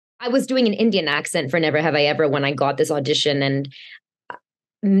I was doing an Indian accent for Never Have I Ever when I got this audition, and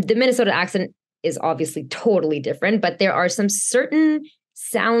the Minnesota accent is obviously totally different, but there are some certain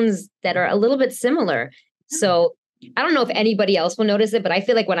sounds that are a little bit similar. So I don't know if anybody else will notice it, but I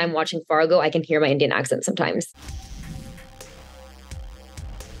feel like when I'm watching Fargo, I can hear my Indian accent sometimes.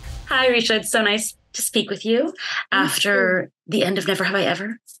 Hi, Richa. It's so nice to speak with you after the end of Never Have I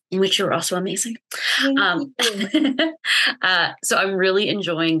Ever, in which you were also amazing. So I'm really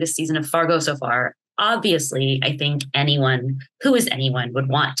enjoying this season of Fargo so far. Obviously, I think anyone who is anyone would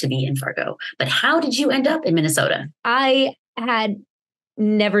want to be in Fargo. But how did you end up in Minnesota? I had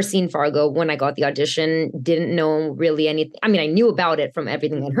never seen Fargo when I got the audition, didn't know really anything. I mean, I knew about it from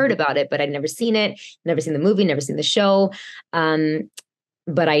everything I'd heard about it, but I'd never seen it, never seen the movie, never seen the show.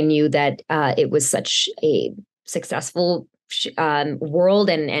 But I knew that it was such a successful world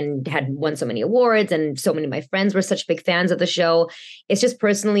and had won so many awards, and so many of my friends were such big fans of the show. It's just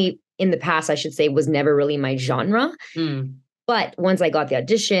personally, in the past, I should say, was never really my genre. But once I got the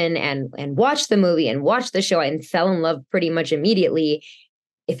audition and watched the movie and watched the show and fell in love pretty much immediately.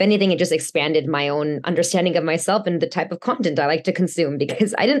 If anything, it just expanded my own understanding of myself and the type of content I like to consume,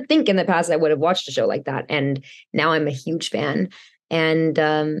 because I didn't think in the past I would have watched a show like that. And now I'm a huge fan. And,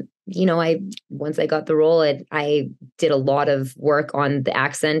 once I got the role, I did a lot of work on the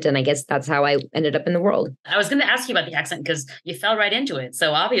accent. And I guess that's how I ended up in the world. I was going to ask you about the accent because you fell right into it.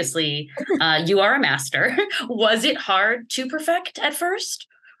 So obviously you are a master. Was it hard to perfect at first?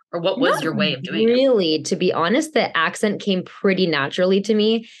 Or what was Not your way of doing it? Really, to be honest, the accent came pretty naturally to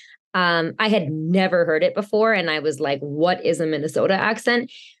me. I had never heard it before. And I was like, what is a Minnesota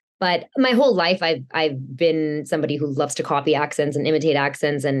accent? But my whole life, I've been somebody who loves to copy accents and imitate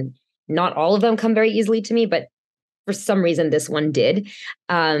accents, and not all of them come very easily to me. But for some reason, this one did.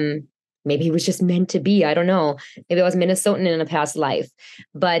 Maybe it was just meant to be. I don't know. Maybe I was Minnesotan in a past life.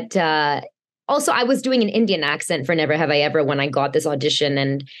 But also, I was doing an Indian accent for Never Have I Ever when I got this audition,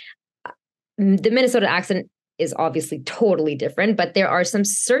 and the Minnesota accent is obviously totally different. But there are some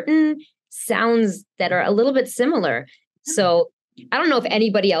certain sounds that are a little bit similar. So I don't know if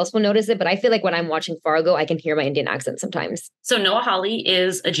anybody else will notice it, but I feel like when I'm watching Fargo, I can hear my Indian accent sometimes. So Noah Hawley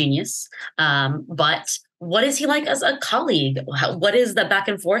is a genius, but what is he like as a colleague? What is the back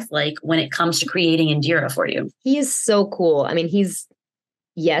and forth like when it comes to creating Indira for you? He is so cool. I mean, he's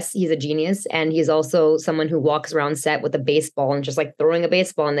a genius, and he's also someone who walks around set with a baseball and just like throwing a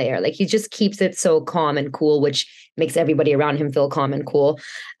baseball in the air. Like, he just keeps it so calm and cool, which makes everybody around him feel calm and cool.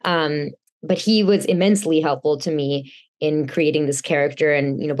 But he was immensely helpful to me in creating this character.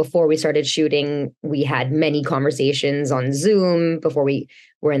 And, before we started shooting, we had many conversations on Zoom before we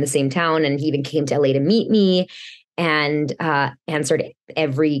were in the same town. And he even came to LA to meet me and answered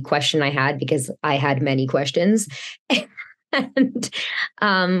every question I had, because I had many questions. And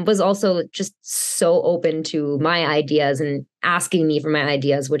was also just so open to my ideas and asking me for my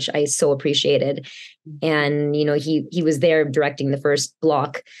ideas, which I so appreciated. And, he was there directing the first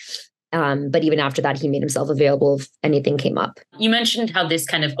block. But even after that, he made himself available if anything came up. You mentioned how this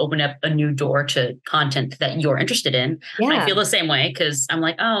kind of opened up a new door to content that you're interested in. Yeah. I feel the same way, because I'm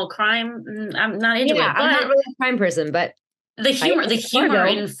like, oh, crime, I'm not into it. But I'm not really a crime person, but the humor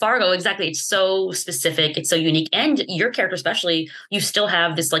in Fargo, exactly. It's so specific. It's so unique. And your character, especially, you still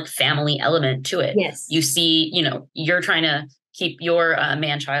have this like family element to it. Yes. You see, you're trying to keep your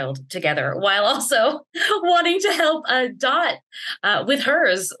man-child together while also wanting to help Dot with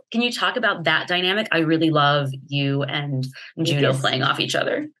hers. Can you talk about that dynamic? I really love you and Juno playing off each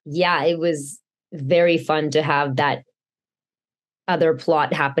other. Yeah, it was very fun to have that other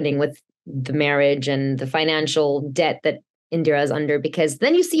plot happening with the marriage and the financial debt that Indira is under, because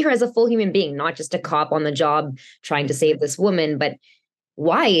then you see her as a full human being, not just a cop on the job trying to save this woman, but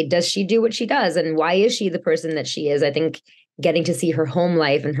why does she do what she does? And why is she the person that she is? I think getting to see her home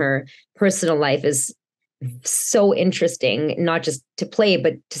life and her personal life is so interesting, not just to play,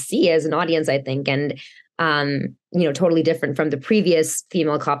 but to see as an audience, I think. And, totally different from the previous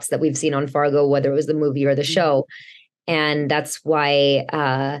female cops that we've seen on Fargo, whether it was the movie or the show. And that's why,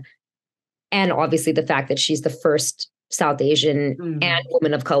 and obviously the fact that she's the first South Asian and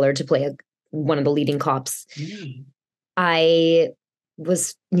woman of color to play one of the leading cops. I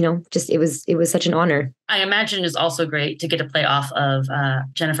was, it was such an honor. I imagine it's also great to get to play off of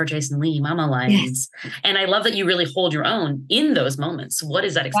Jennifer Jason Leigh mama lines. Yes. And I love that you really hold your own in those moments. What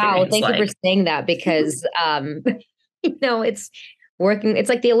is that experience like? Wow, thank you for saying that, because, it's working. It's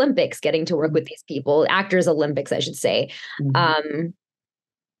like the Olympics, getting to work with these people, Actors Olympics, I should say.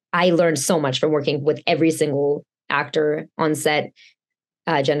 I learned so much from working with every single actor on set,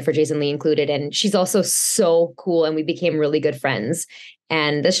 Jennifer Jason Leigh included. And she's also so cool. And we became really good friends.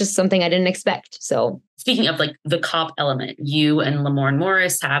 And that's just something I didn't expect. So speaking of like the cop element, you and Lamorne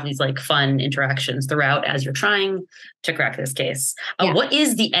Morris have these like fun interactions throughout as you're trying to crack this case. yeah. What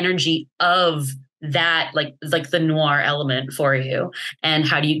is the energy of that, like the noir element for you? And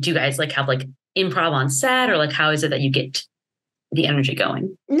how do you guys like have like improv on set, or like how is it that you get the energy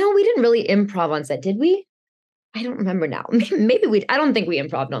going? No, we didn't really improv on set, did we? I don't remember now. Maybe I don't think we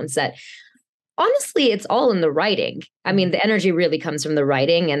improved on set. Honestly, it's all in the writing. I mean, the energy really comes from the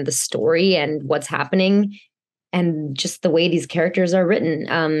writing and the story and what's happening and just the way these characters are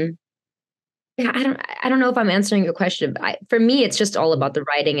written. Yeah, I don't know if I'm answering your question. For me, it's just all about the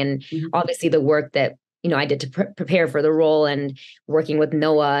writing and obviously the work that, I did to prepare for the role, and working with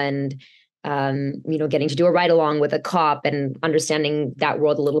Noah, and getting to do a ride along with a cop and understanding that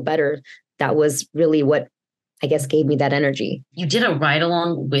world a little better. That was really what I guess gave me that energy. You did a ride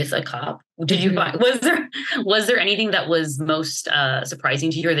along with a cop. Did you find, was there anything that was most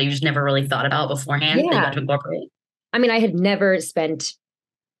surprising to you, or that you just never really thought about beforehand that you had to incorporate? I mean, I had never spent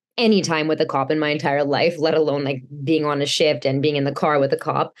any time with a cop in my entire life, let alone like being on a shift and being in the car with a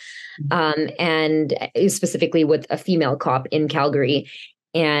cop, and specifically with a female cop in Calgary.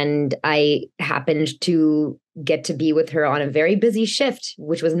 And I happened to get to be with her on a very busy shift,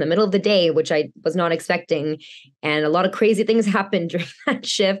 which was in the middle of the day, which I was not expecting. And a lot of crazy things happened during that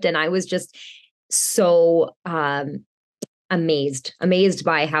shift. And I was just so amazed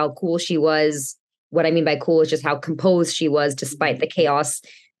by how cool she was. What I mean by cool is just how composed she was, despite the chaos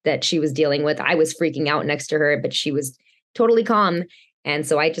that she was dealing with. I was freaking out next to her, but she was totally calm. And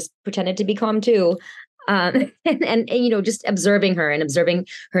so I just pretended to be calm too. And just observing her and observing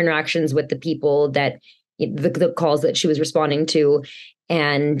her interactions with the people that the calls that she was responding to,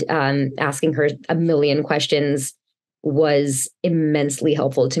 and asking her a million questions was immensely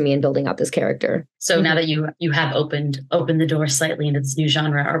helpful to me in building out this character. So now that you have opened the door slightly into this new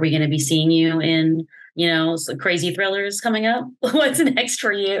genre, are we going to be seeing you in, some crazy thrillers coming up? What's next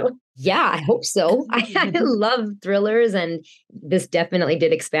for you? Yeah, I hope so. I love thrillers, and this definitely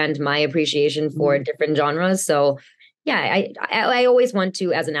did expand my appreciation for different genres. So yeah, I always want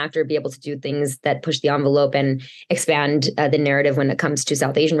to, as an actor, be able to do things that push the envelope and expand the narrative when it comes to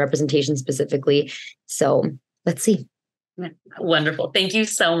South Asian representation specifically. So let's see. Wonderful. Thank you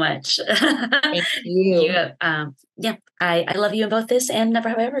so much. Thank you. I love you in both this and Never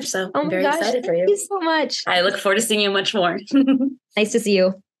Have I Ever. So I'm very excited for you. Thank you so much. I look forward to seeing you much more. Nice to see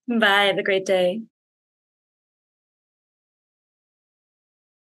you. Bye. Have a great day.